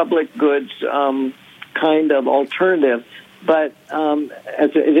this public goods kind of alternative. But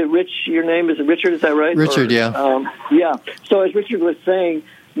is it Rich? Your name is Richard? Is that right? Richard, yeah. Yeah. So as Richard was saying,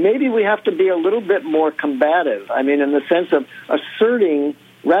 maybe we have to be a little bit more combative. I mean, in the sense of asserting,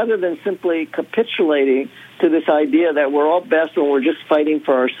 rather than simply capitulating to this idea that we're all best when we're just fighting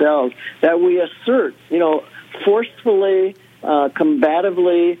for ourselves, that we assert, forcefully,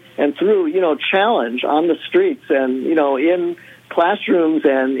 combatively, and through, challenge on the streets and, in classrooms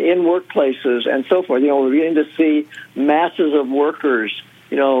and in workplaces and so forth. We're beginning to see masses of workers,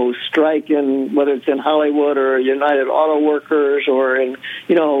 strike in, whether it's in Hollywood or United Auto Workers or in,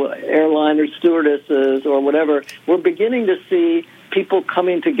 airline or stewardesses or whatever. We're beginning to see people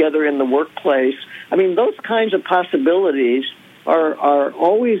coming together in the workplace. I mean, those kinds of possibilities are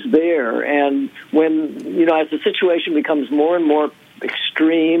always there. And when, as the situation becomes more and more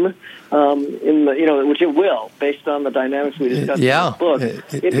extreme, which it will, based on the dynamics we discussed in the book,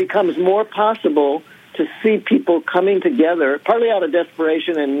 it becomes more possible to see people coming together, partly out of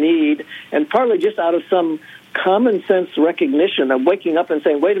desperation and need, and partly just out of some common sense recognition of waking up and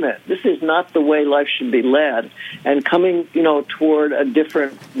saying, wait a minute, this is not the way life should be led, and coming, toward a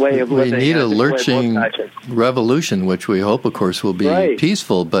different way of living. We need a lurching revolution, which we hope, of course, will be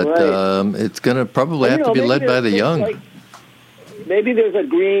peaceful, but it's going to probably have to be led by the young. Maybe there's a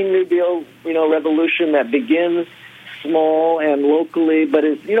Green New Deal, revolution that begins small and locally, but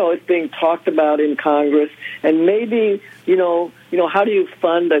it's being talked about in Congress. And maybe, how do you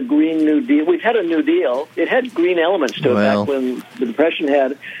fund a Green New Deal? We've had a New Deal. It had green elements to it back when the Depression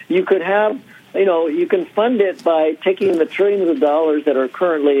had. You could have, you can fund it by taking the trillions of dollars that are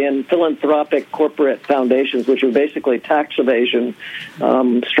currently in philanthropic corporate foundations, which are basically tax evasion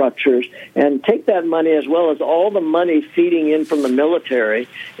structures, and take that money as well as all the money feeding in from the military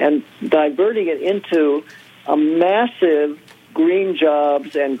and diverting it into a massive green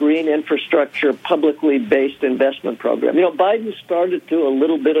jobs and green infrastructure publicly based investment program. Biden started to do a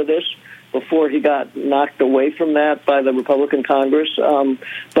little bit of this before he got knocked away from that by the Republican Congress.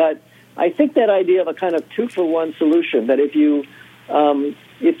 But I think that idea of a kind of 2-for-1 solution, that if you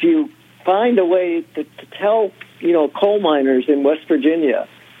find a way to tell, coal miners in West Virginia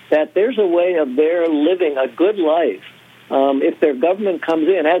that there's a way of their living a good life, if their government comes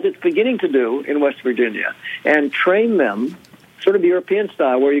in, as it's beginning to do in West Virginia, and train them, sort of European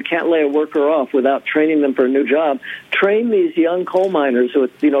style, where you can't lay a worker off without training them for a new job, train these young coal miners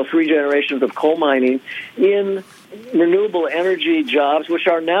with, 3 generations of coal mining in renewable energy jobs, which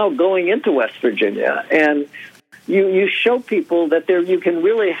are now going into West Virginia. And you show people that you can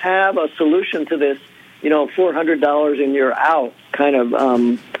really have a solution to this, $400 and you're out kind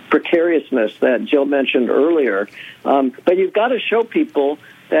of precariousness that Jill mentioned earlier. But you've got to show people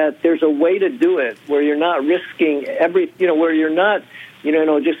that there's a way to do it where you're not risking where you're not,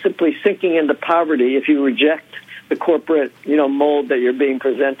 just simply sinking into poverty if you reject the corporate, mold that you're being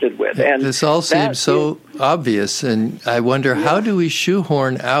presented with. And this all seems so obvious, and I wonder, how do we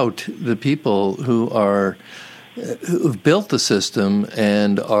shoehorn out the people who've built the system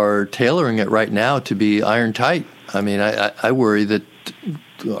and are tailoring it right now to be iron tight? I mean, I worry that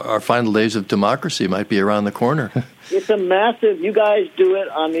our final days of democracy might be around the corner. It's a massive, you guys do it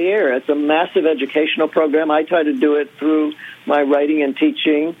on the air. It's a massive educational program. I try to do it through my writing and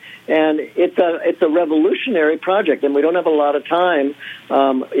teaching, and it's a revolutionary project, and we don't have a lot of time.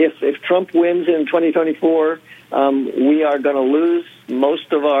 If Trump wins in 2024, we are going to lose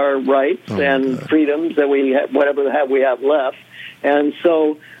most of our rights and freedoms that we have, whatever we have left. And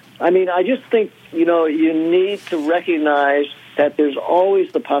so, I just think, you need to recognize that there's always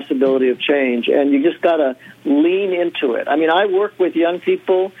the possibility of change, and you just got to lean into it. I work with young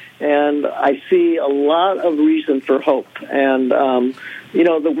people, and I see a lot of reason for hope. And,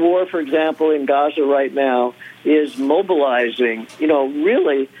 the war, for example, in Gaza right now is mobilizing,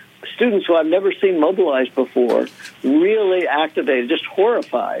 really students who I've never seen mobilized before, really activated, just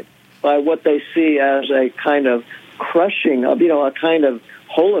horrified by what they see as a kind of crushing of, a kind of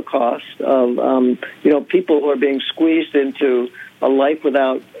Holocaust of, people who are being squeezed into a life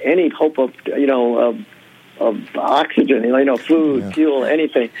without any hope of, of oxygen, food, fuel,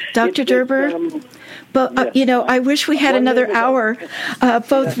 anything. Dr. Derber, I wish we had another hour.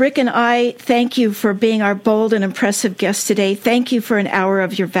 Both Rick and I thank you for being our bold and impressive guest today. Thank you for an hour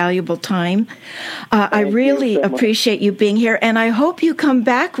of your valuable time. I really appreciate you being here, and I hope you come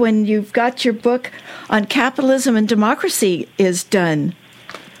back when you've got your book on capitalism and democracy is done.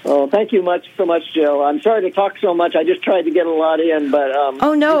 Oh, thank you so much, Jill. I'm sorry to talk so much. I just tried to get a lot in, but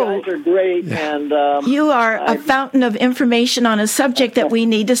oh no, you guys are great, and you are a fountain of information on a subject that we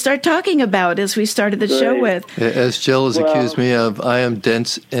need to start talking about, as we started the show with. As Jill has accused me of, I am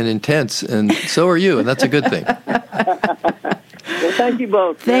dense and intense, and so are you, and that's a good thing. Well, thank you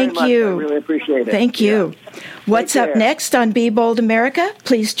both. Thank you. I really appreciate it. Thank you. What's up next on Be Bold America?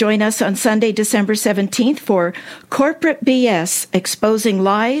 Please join us on Sunday, December 17th for Corporate BS, Exposing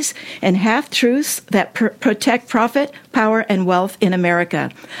Lies and Half-Truths that Protect Profit, Power, and Wealth in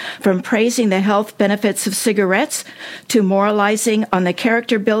America. From praising the health benefits of cigarettes to moralizing on the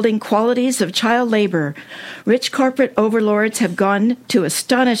character-building qualities of child labor, rich corporate overlords have gone to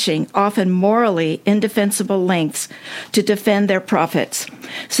astonishing, often morally indefensible lengths to defend their profits.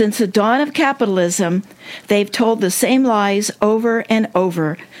 Since the dawn of capitalism, they've told the same lies over and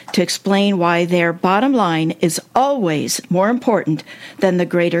over to explain why their bottom line is always more important than the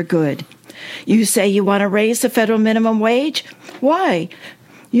greater good. You say you want to raise the federal minimum wage? Why?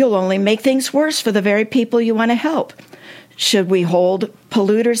 You'll only make things worse for the very people you want to help. Should we hold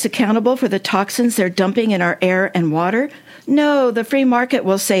polluters accountable for the toxins they're dumping in our air and water? No, the free market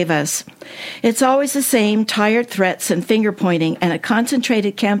will save us. It's always the same tired threats and finger-pointing and a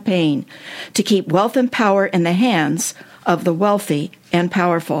concentrated campaign to keep wealth and power in the hands of the wealthy and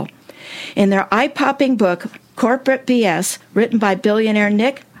powerful. In their eye-popping book, Corporate BS, written by billionaire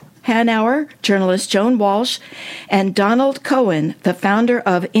Nick Hanauer, journalist Joan Walsh, and Donald Cohen, the founder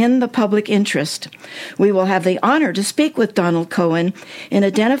of In the Public Interest. We will have the honor to speak with Donald Cohen in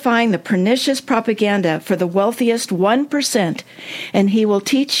identifying the pernicious propaganda for the wealthiest 1%, and he will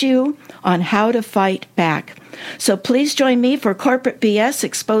teach you on how to fight back. So please join me for Corporate BS,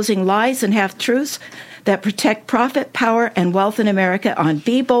 Exposing Lies and Half-Truths that Protect Profit, Power, and Wealth in America on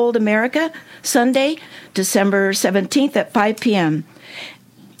Be Bold America, Sunday, December 17th at 5 p.m.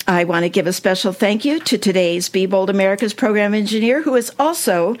 I want to give a special thank you to today's Be Bold America's program engineer, who is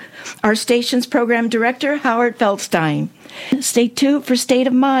also our station's program director, Howard Feldstein. Stay tuned for State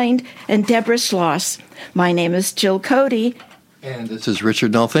of Mind and Deborah Schloss. My name is Jill Cody. And this is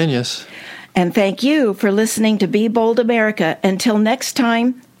Richard Nolthenius. And thank you for listening to Be Bold America. Until next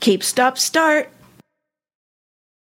time, keep, stop, start.